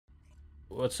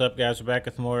What's up, guys? We're back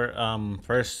with more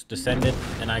First Descendant,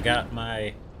 and I got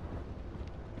my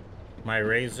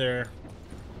Razer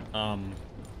um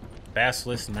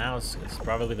Bassless mouse. It's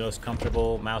probably the most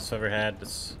comfortable mouse I've ever had.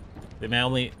 It's my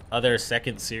only other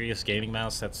second serious gaming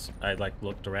mouse that's I like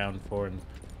looked around for and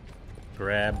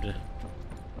grabbed.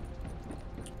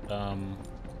 Um,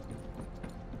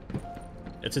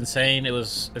 it's insane.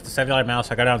 It's a $70 mouse.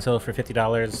 I got it on sale for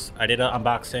 $50. I did an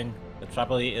unboxing. It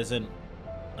probably isn't.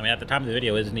 I mean, at the time of the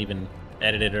video, it isn't even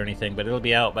edited or anything, but it'll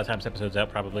be out by the time this episode's out,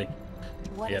 probably.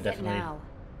 What Yeah, is definitely. it now?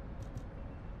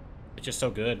 It's just so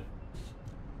good.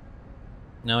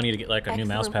 Now I need to get like a new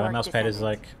mouse Excellent pad. My work, mouse pad is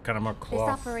Descendant. like kind of more This cloth.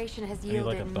 operation has I need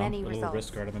like a yielded bump, many a little wrist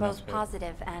results, guard on the mouse both pad.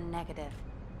 positive and negative.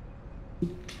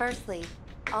 Firstly,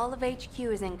 all of HQ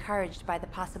is encouraged by the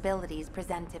possibilities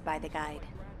presented by the guide.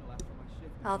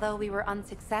 Although we were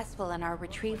unsuccessful in our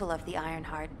retrieval of the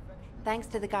Ironheart, thanks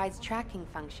to the guide's tracking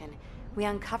function, we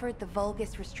uncovered the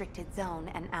Vulgus restricted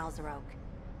zone and Alzarok.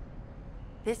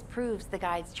 This proves the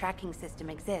guide's tracking system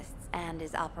exists and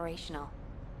is operational.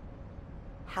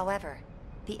 However,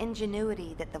 the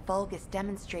ingenuity that the Vulgus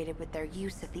demonstrated with their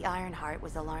use of the Ironheart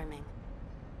was alarming.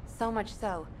 So much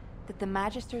so that the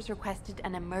Magisters requested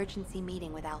an emergency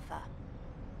meeting with Alpha.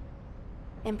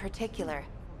 In particular,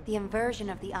 the inversion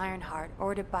of the Ironheart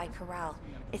ordered by Corral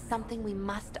is something we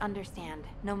must understand,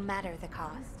 no matter the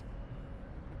cost.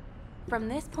 From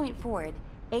this point forward,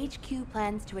 HQ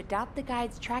plans to adopt the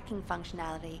guide's tracking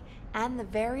functionality and the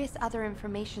various other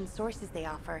information sources they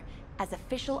offer as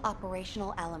official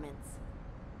operational elements.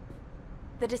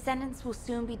 The Descendants will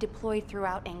soon be deployed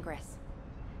throughout Ingress.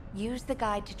 Use the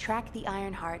guide to track the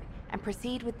Ironheart and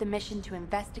proceed with the mission to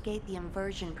investigate the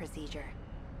inversion procedure.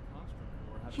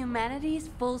 Humanity's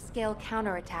full-scale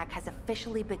counterattack has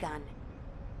officially begun.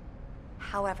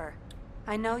 However,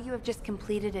 I know you have just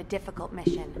completed a difficult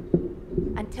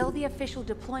mission. Until the official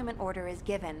deployment order is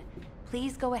given,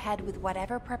 please go ahead with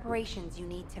whatever preparations you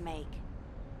need to make.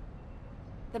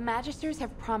 The Magisters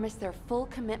have promised their full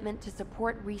commitment to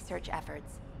support research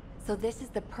efforts, so this is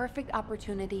the perfect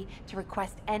opportunity to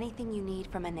request anything you need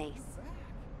from Anais.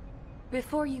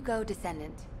 Before you go,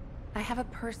 Descendant, I have a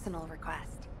personal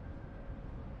request.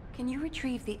 Can you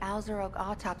retrieve the Alzarok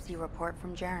autopsy report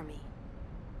from Jeremy?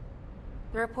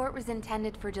 The report was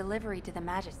intended for delivery to the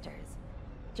Magisters.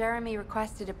 Jeremy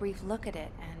requested a brief look at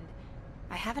it, and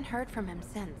I haven't heard from him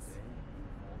since.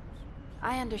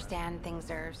 I understand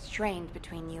things are strained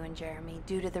between you and Jeremy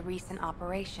due to the recent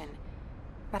operation,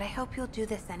 but I hope you'll do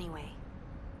this anyway.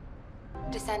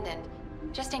 Descendant,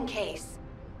 just in case,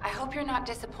 I hope you're not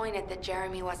disappointed that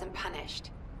Jeremy wasn't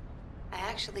punished. I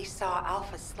actually saw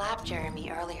Alpha slap Jeremy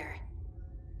earlier.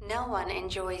 No one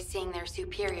enjoys seeing their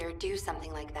superior do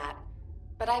something like that,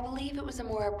 but I believe it was a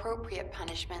more appropriate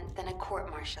punishment than a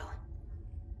court-martial.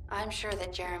 I'm sure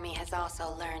that Jeremy has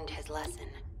also learned his lesson.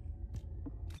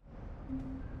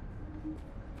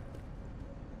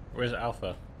 Where's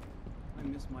Alpha? I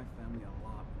miss my family a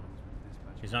lot when I was with the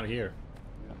dispatch. He's not here.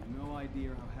 You have no idea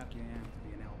how happy I am to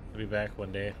be an LB. He'll be back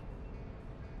one day.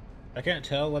 I can't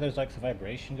tell whether there's like some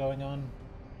vibration going on.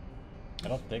 I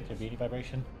don't think there'd be any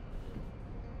vibration.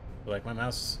 But like my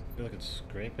mouse, I feel like it's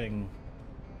scraping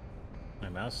my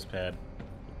mouse pad.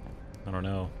 I don't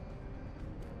know.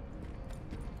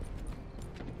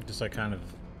 Just like kind of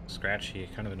scratchy,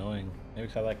 kind of annoying. Maybe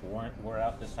because I like wore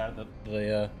out this side of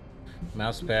the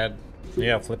mouse pad.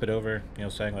 Yeah, I'll flip it over, you know,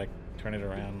 saying like turn it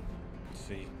around. Let's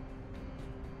see.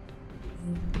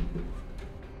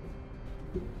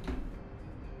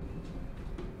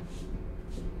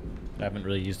 I haven't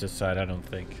really used this side, I don't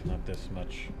think. Not this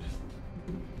much.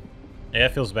 Yeah,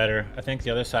 it feels better. I think the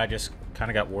other side just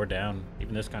kind of got wore down.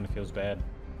 Even this kind of feels bad.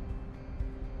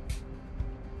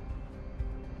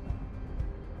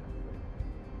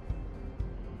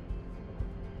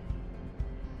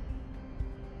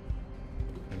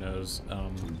 Who knows?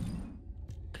 I'm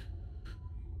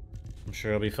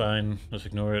sure I'll be fine. Just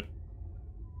ignore it.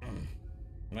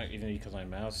 Might even because my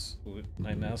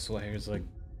mouse wire is like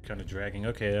kind of dragging.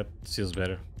 Okay, that feels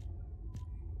better.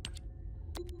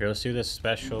 Here, let's do this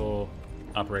special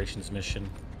operations mission.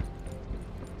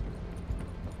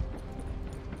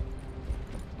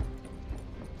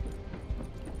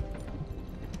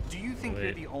 Do you think you're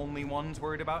Wait. the only ones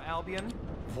worried about Albion?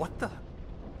 What the?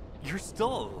 You're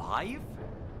still alive?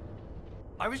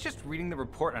 I was just reading the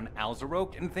report on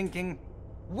Alzarok and thinking,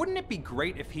 wouldn't it be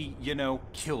great if he, you know,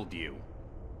 killed you?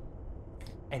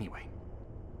 Anyway,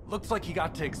 looks like he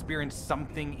got to experience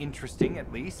something interesting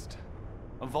at least.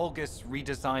 A Vulgus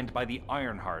redesigned by the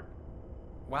Ironheart.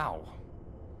 Wow.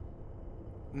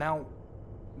 Now,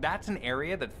 that's an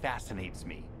area that fascinates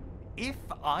me. If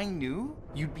I knew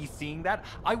you'd be seeing that,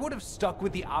 I would have stuck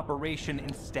with the operation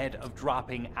instead of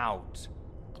dropping out.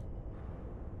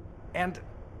 And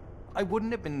I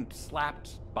wouldn't have been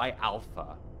slapped by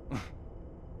Alpha.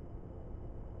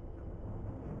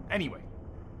 Anyway,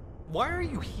 why are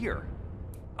you here?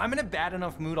 I'm in a bad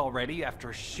enough mood already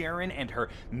after Sharon and her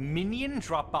minion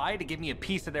drop by to give me a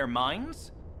piece of their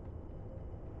minds?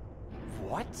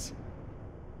 What?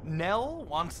 Nell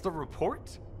wants the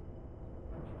report?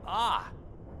 Ah,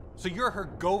 so you're her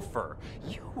gopher.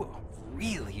 You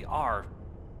really are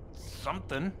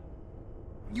something.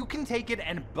 You can take it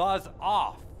and buzz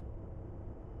off.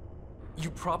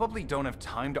 You probably don't have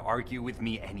time to argue with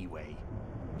me anyway.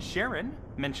 Sharon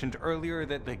mentioned earlier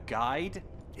that the guide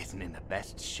isn't in the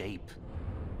best shape.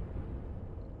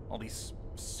 All these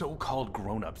so-called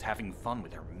grown-ups having fun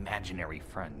with their imaginary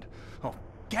friend. Oh,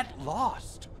 get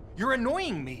lost! You're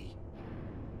annoying me!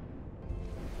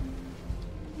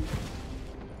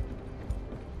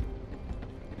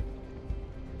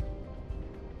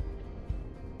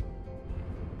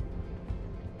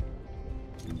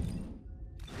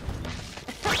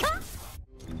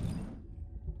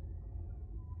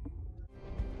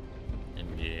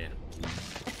 Yeah.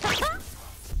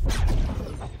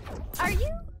 Are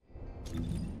you?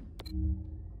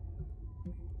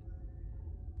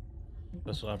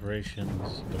 Special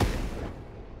operations.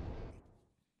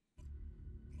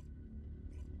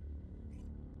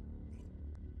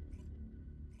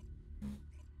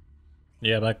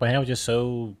 Yeah, like my hand was just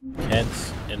so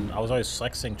tense, and I was always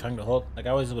flexing, trying to hold. Like I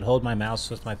always would hold my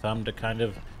mouse with my thumb to kind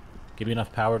of give me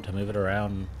enough power to move it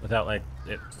around without like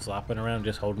it flopping around,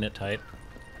 just holding it tight.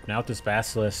 Now with this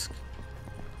basilisk,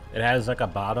 it has like a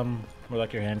bottom where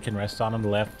like your hand can rest on the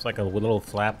left. It's like a little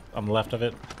flap on the left of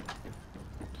it.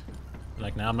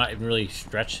 Like now I'm not even really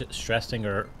stressing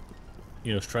or,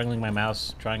 you know, struggling my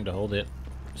mouse trying to hold it.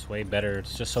 It's way better.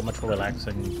 It's just so much more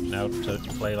relaxing now to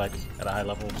play like at a high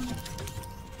level.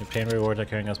 Your pain rewards are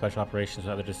carrying out special operations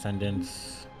with other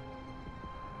descendants.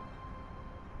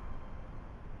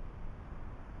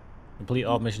 Complete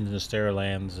all missions in the Stereo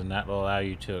Lands, and that will allow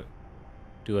you to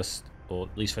do a, well,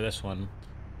 at least for this one,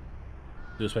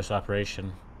 do a special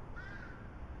operation.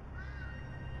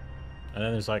 And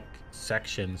then there's like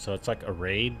sections, so it's like a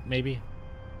raid, maybe?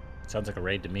 Sounds like a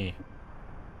raid to me.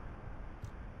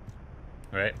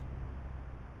 Right?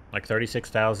 Like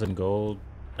 36,000 gold.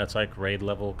 That's like raid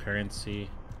level currency.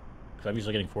 Because I'm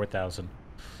usually getting 4,000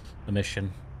 a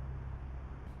mission.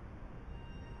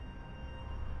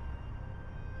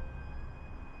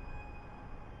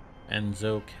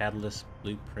 Enzo Catalyst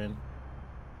Blueprint.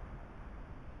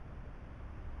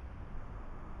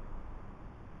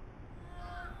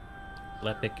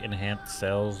 Lepic Enhanced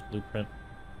Cells Blueprint.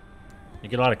 You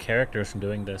get a lot of characters from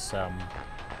doing this,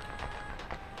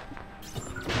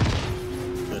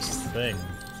 this thing.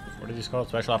 What are these called?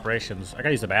 Special operations. I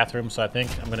gotta use the bathroom, so I think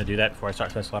I'm gonna do that before I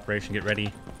start special operation. Get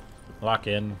ready, lock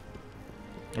in.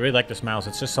 I really like this mouse.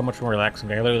 It's just so much more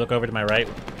relaxing. I literally look over to my right,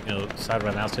 you know, the side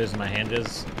where my mouse is and my hand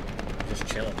is, just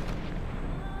chilling.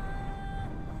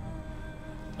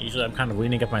 Usually I'm kind of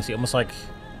leaning up my seat, almost like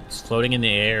it's floating in the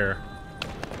air.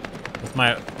 With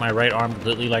my right arm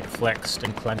completely like flexed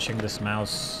and clenching this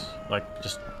mouse, like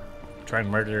just trying to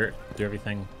murder it, do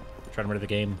everything, trying to murder the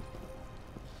game.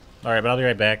 All right, but I'll be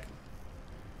right back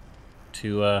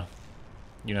to,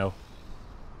 you know,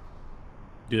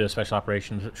 do the special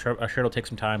operations. I'm sure it'll take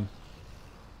some time.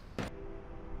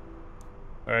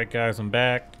 All right, guys, I'm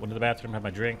back. Went to the bathroom, had my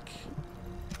drink.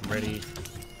 I'm ready.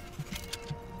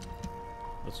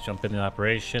 Let's jump into the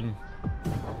operation.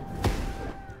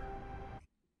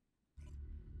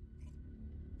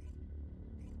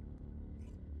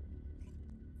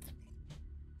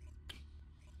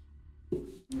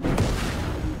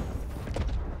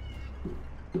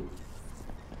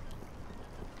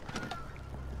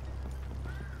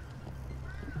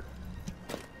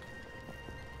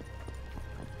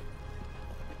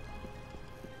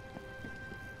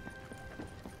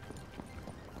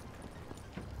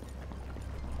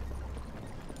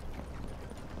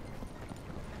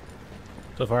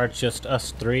 So far, it's just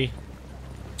us three.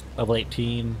 Level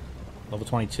 18, level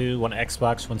 22, one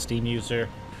Xbox, one Steam user,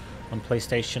 one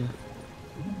PlayStation.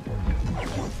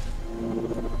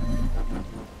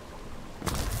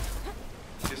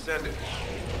 Descendant,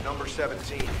 number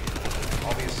 17.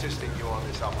 I'll be assisting you on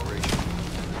this operation.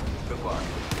 Good luck.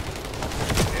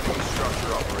 Enemy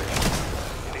structure operation.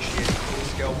 Initiating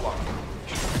full-scale blocking.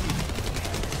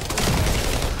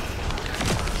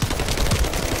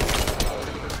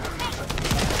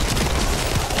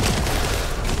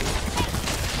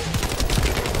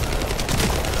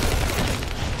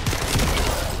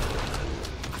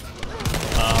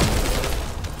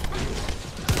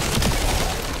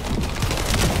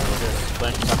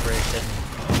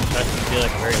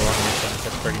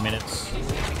 30 minutes.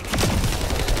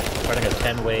 Starting a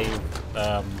 10-wave,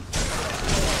 a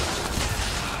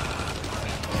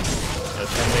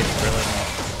 10-wave drilling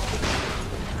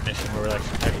mission where we're like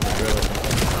protecting the drill or something.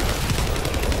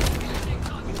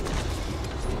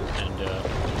 And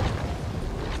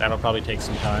that'll probably take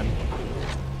some time.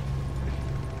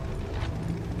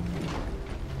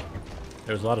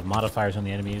 There's a lot of modifiers on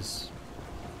the enemies.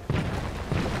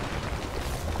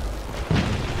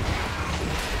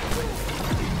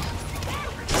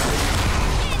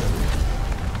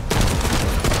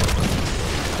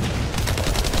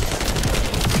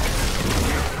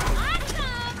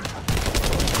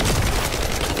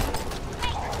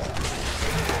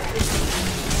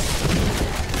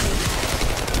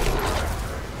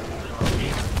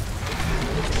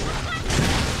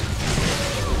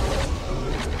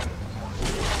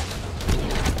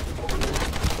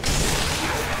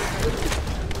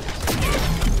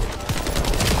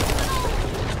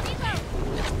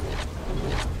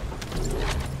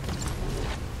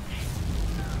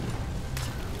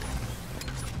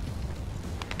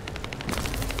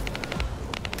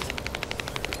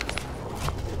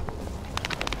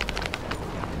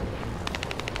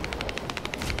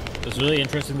 It's really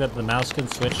interesting that the mouse can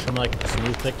switch from like a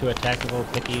smooth click to a tactical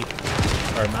picky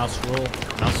or mouse scroll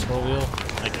wheel,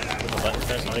 like with a button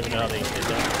press. I don't even know how they did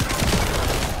that.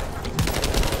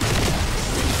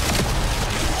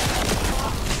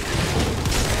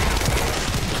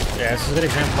 Yeah, this is a good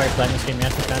example why you're playing this game. You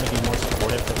have to kind of be more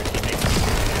supportive of your teammates.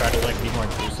 Try to like be more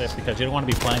inclusive because you don't want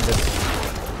to be playing this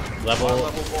level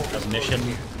of mission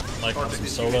like on some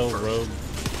solo rogue,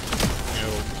 you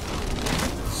know,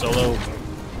 solo.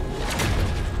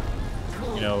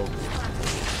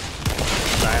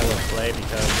 Style of play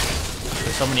because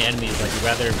there's so many enemies. Like you'd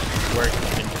rather work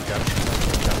in conjunction.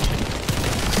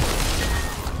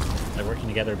 Like working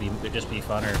together would just be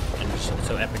funner and just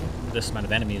so epic. This amount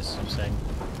of enemies, I'm saying.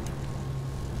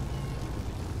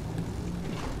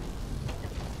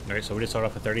 All right, so we just start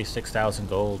off with 36,000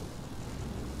 gold.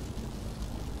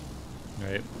 All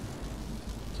right,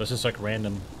 so it's just like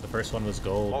random. The first one was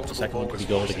gold. The second one could be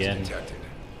gold again.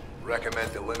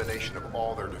 Recommend elimination of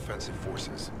all their defensive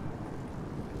forces.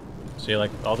 So you're like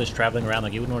all this traveling around,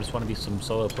 like you wouldn't just want to be some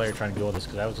solo player trying to do all this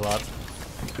because that was a lot.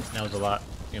 That was a lot.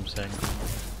 You know what I'm saying?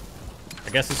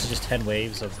 I guess this is just 10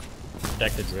 waves of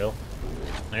protect the drill.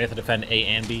 Now you have to defend A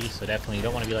and B, so definitely you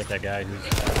don't want to be like that guy who's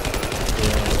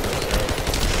really only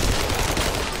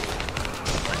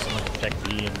like someone to protect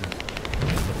B and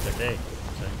protect A.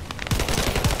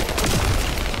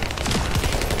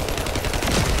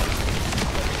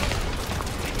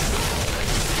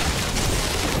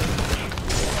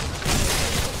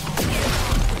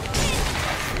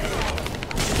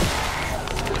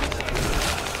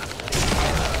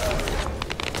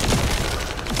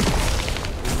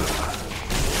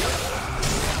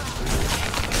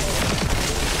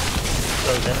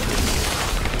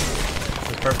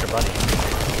 Perfect bunny.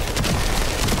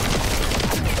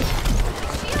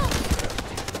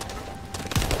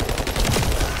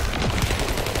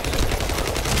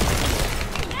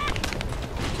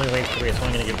 It's only wave 3, it's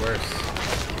only gonna get worse.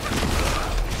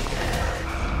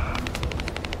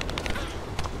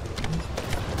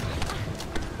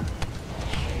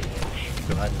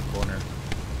 Go hide in the corner.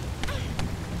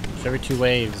 So every 2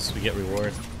 waves we get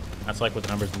reward. That's like what the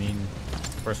numbers mean.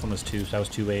 First one was 2, so that was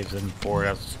 2 waves, and 4,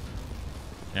 that's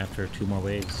after 2 more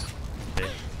waves. Okay.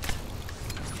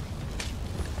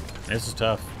 This is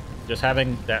tough. Just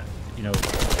having that, you know,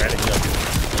 strategy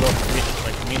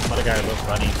like me and some other guy are both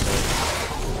funny, so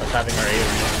us having our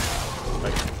AoE,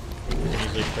 like, we can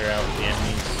easily clear out the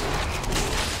enemies.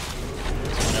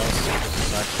 Someone else just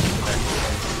sucks to back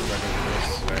to this,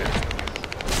 right?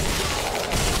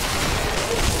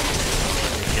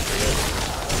 Get through this.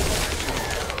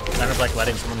 Kind of like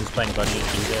letting someone who's playing Bunny do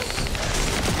this,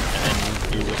 and then you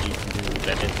do what you can do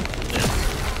better than this.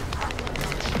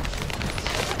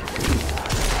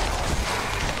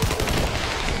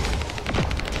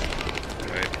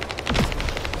 Alright.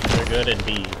 They're good and B.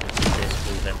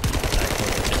 Basically them back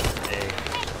over to A.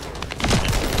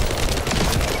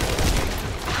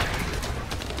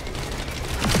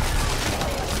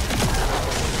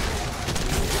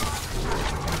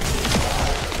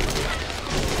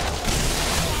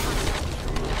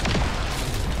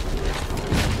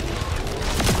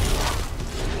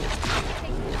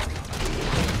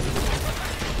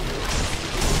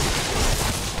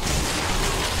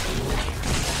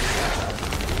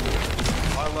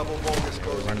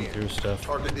 Through stuff.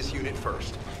 Target this unit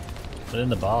first. But in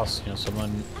the boss, you know,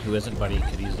 someone who isn't Buddy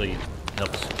could easily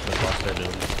help the boss their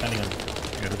abilities, depending on,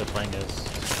 you know, who the playing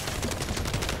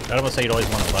is. I'd almost say you'd always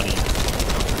want a Buddy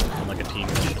like a team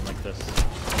mission like this.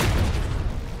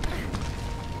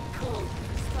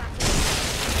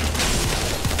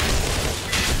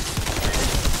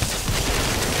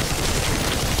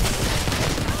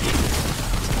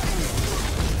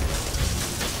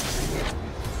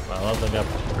 Well, I leveling up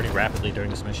pretty rapidly during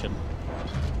this mission.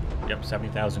 Yep,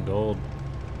 70,000 gold.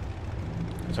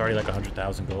 It's already like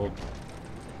 100,000 gold.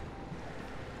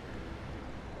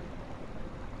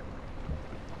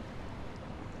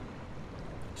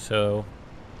 So,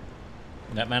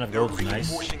 that amount of They're gold is nice.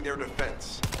 reinforcing their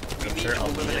defense. We I'm need sure to I'll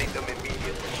need eliminate it. them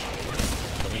immediately.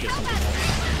 Let me get something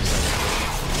else.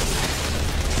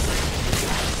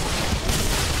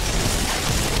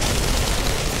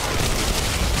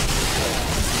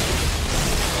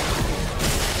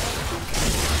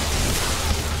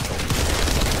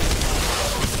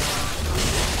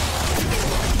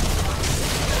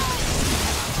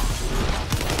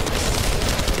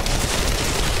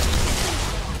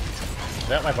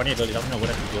 Without my bunny ability, I don't know what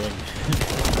I'm doing.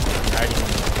 Hiding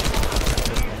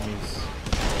from enemies.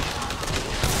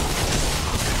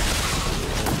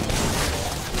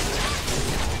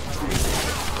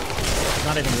 It's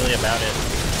not even really about it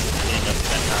being up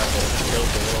that powerful. It kills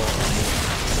the world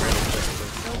really quickly.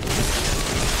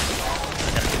 I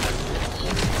gotta get back to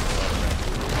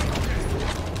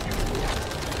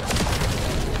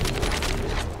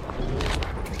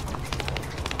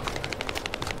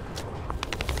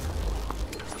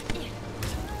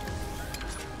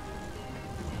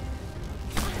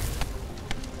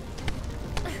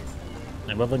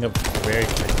I'm leveling up very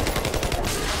quickly.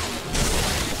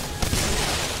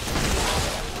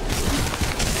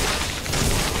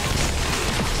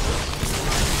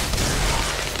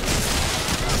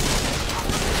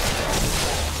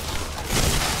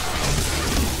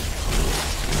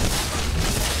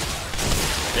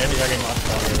 The enemies are getting lost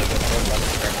down here. There's a whole bunch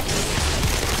of crap.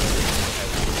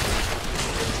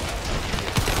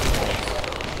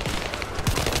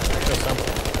 There's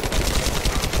something.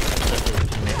 Just your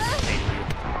teammates hate you.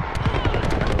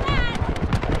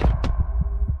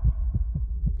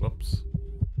 Whoops.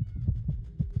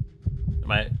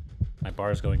 My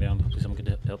bar is going down. Hopefully someone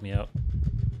could help me out.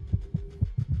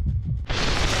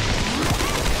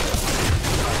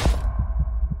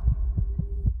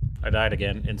 I died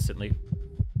again instantly.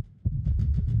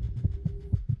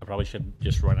 I probably should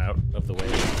just run out of the way.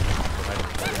 Do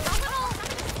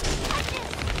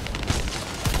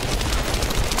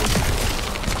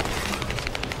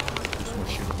some more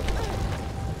shooting.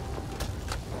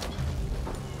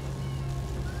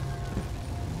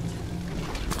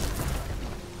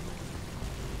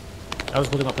 I was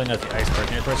holding up playing as the iceberg,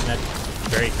 and the person had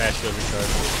very fast shield recharge.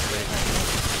 Very fast.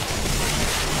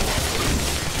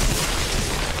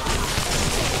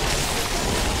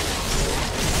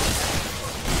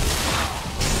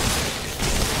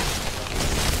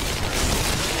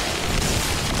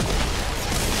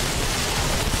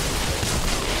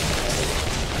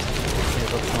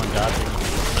 Focus on dodging.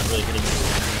 I'm really hitting this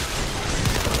enemy.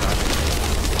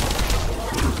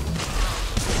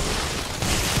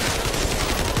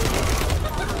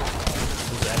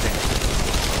 Who's that thing?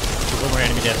 There's one more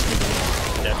enemy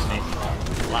Destiny.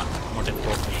 A lot more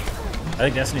difficult. I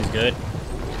think Destiny's good,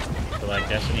 but like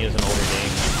Destiny is an older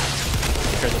game.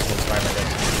 I'm sure this was inspired by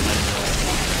Destiny. And then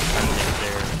trying to make it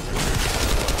there.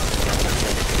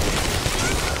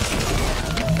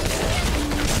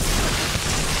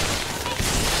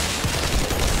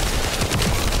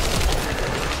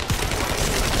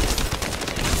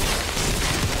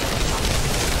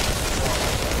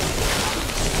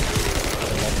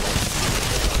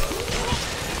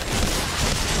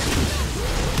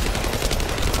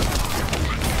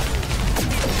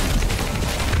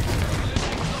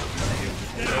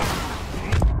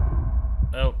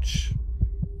 Ouch.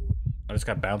 I just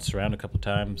got bounced around a couple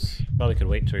times. Probably could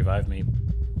wait to revive me.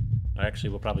 I actually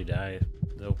will probably die,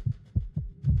 though.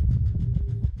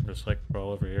 Just like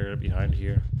crawl over here, behind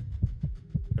here.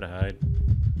 Try to hide.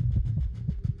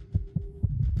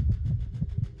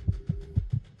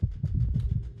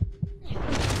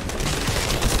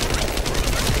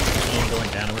 I'm going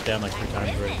down. I went down like 3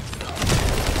 times already.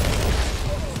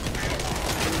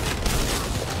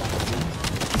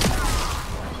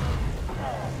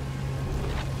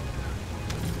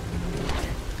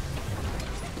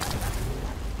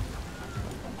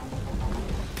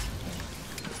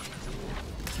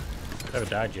 I haven't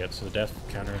died yet, so the death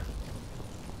counter,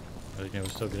 I think it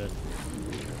was still good.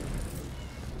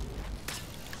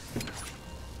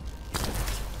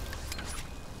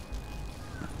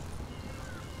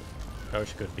 Probably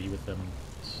should go be with them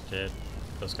instead.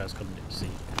 Those guys couldn't see.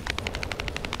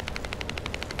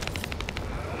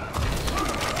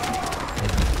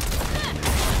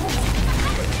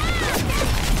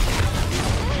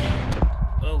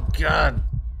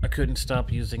 couldn't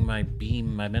stop using my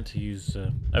beam. I meant to use.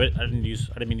 I didn't mean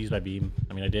to use my beam.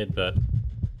 I mean, I did, but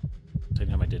same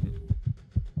time I didn't.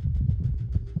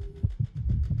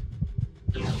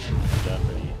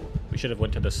 We should have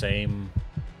went to the same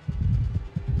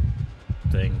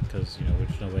thing, because you know,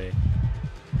 there's no way.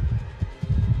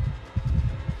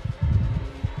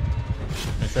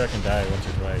 I'm sure I can die once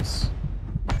or twice.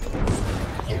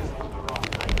 You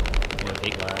have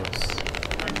 8 lives.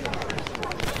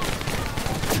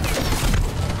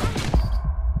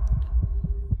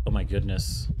 Oh my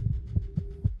goodness.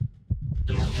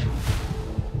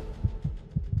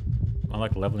 I'm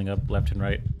like leveling up left and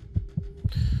right.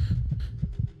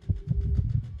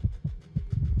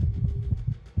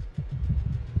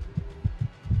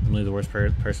 I'm really the worst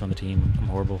person on the team. I'm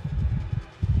horrible.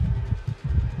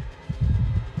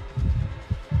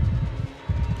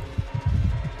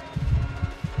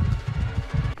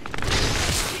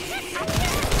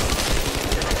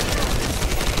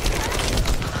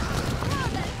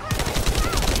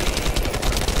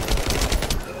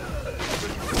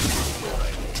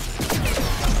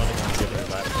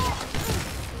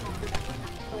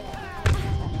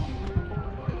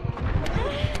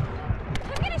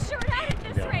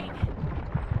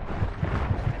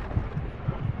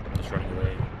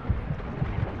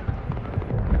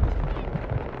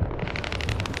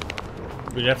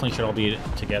 We definitely should all be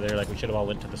together. Like, we should have all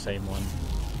went to the same one.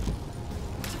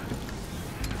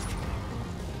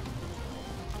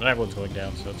 But everyone's going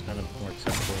down, so it's kind of more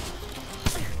acceptable.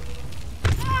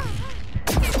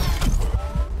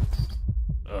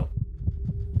 Oh.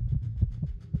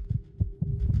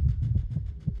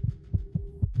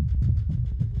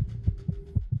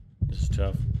 This is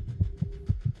tough.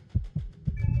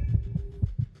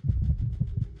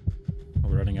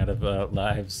 We're running out of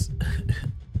lives.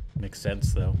 Makes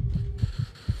sense, though.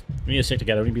 We need to stick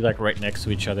together. We need to be like right next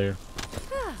to each other.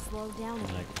 Slow down.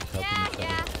 And, like, helping each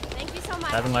other. Thank you so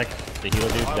much. Having like the healer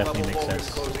dude definitely makes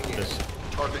sense. This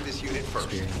Target this unit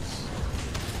first. experience.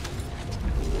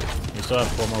 We still have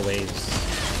 4 more waves,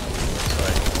 so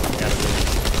I gotta really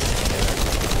stick together.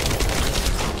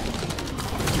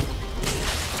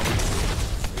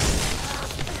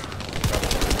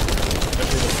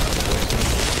 Especially with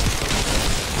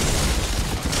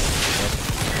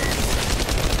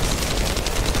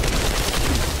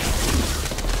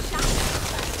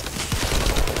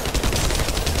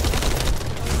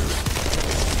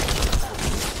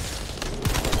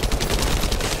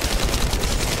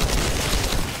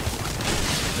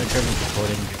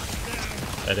recording.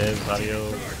 That is audio.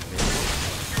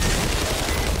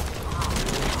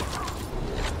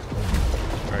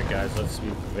 Alright guys, let's be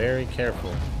very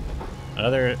careful.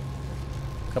 Another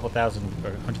couple thousand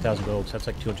or 100,000 gold, so that's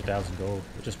like 200,000 gold,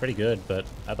 which is pretty good, but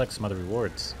I'd like some other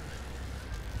rewards.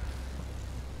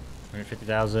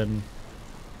 150,000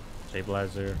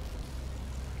 stabilizer.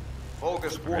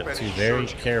 August Alright, Warp let's and be very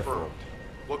surge careful. confirmed.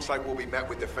 Looks like we'll be met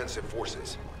with defensive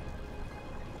forces.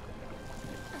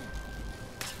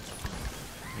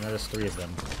 Now there's 3 of them.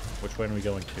 Which one are we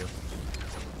going to?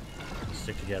 Let's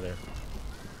stick together.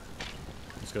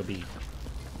 Let's go B.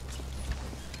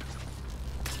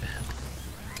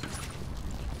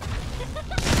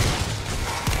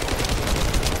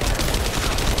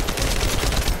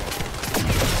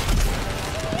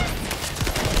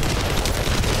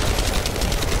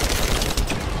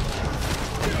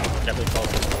 Definitely calls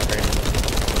this upgrade.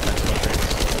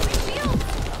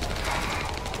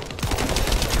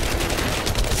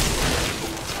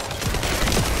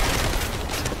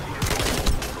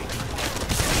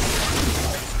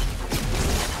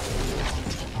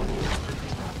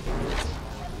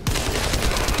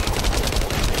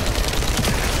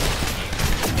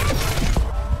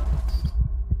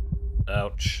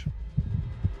 Ouch.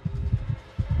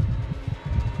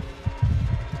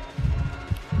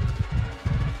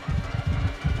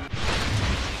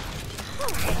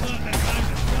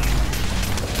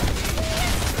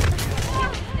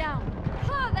 Down.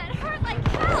 Oh, that hurt like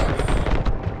hell.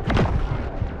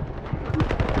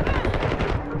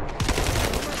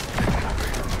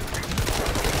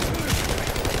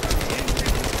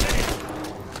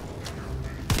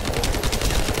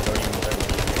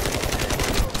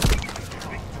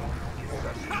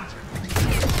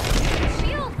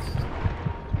 Shield.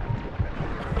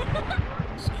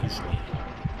 Excuse me.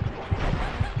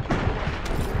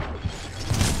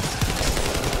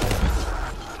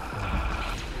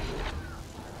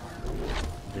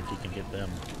 If you can get them.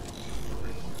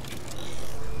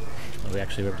 Oh, we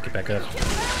actually were able to get back up.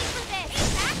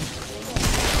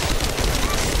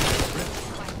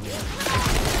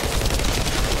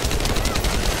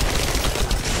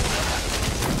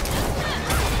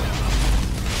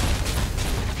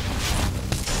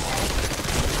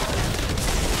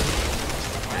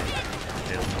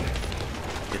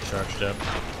 charged up.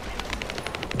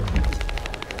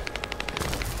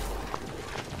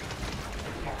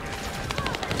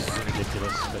 This is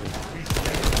ridiculous.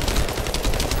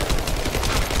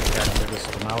 God, they're just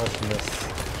demolishing this.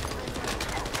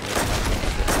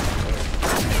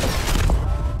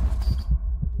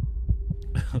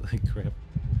 Holy crap.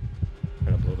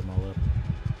 Try to blow them all up.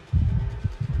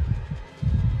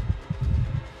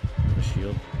 A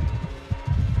shield.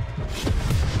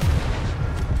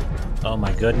 Oh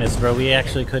my goodness, bro, we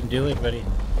actually couldn't do it, buddy.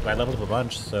 I leveled up a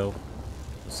bunch, so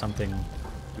there's something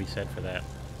to be said for that.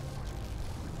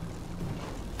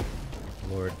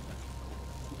 Lord.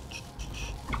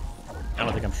 I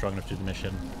don't think I'm strong enough to do the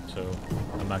mission, so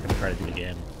I'm not going to try to do it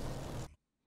again.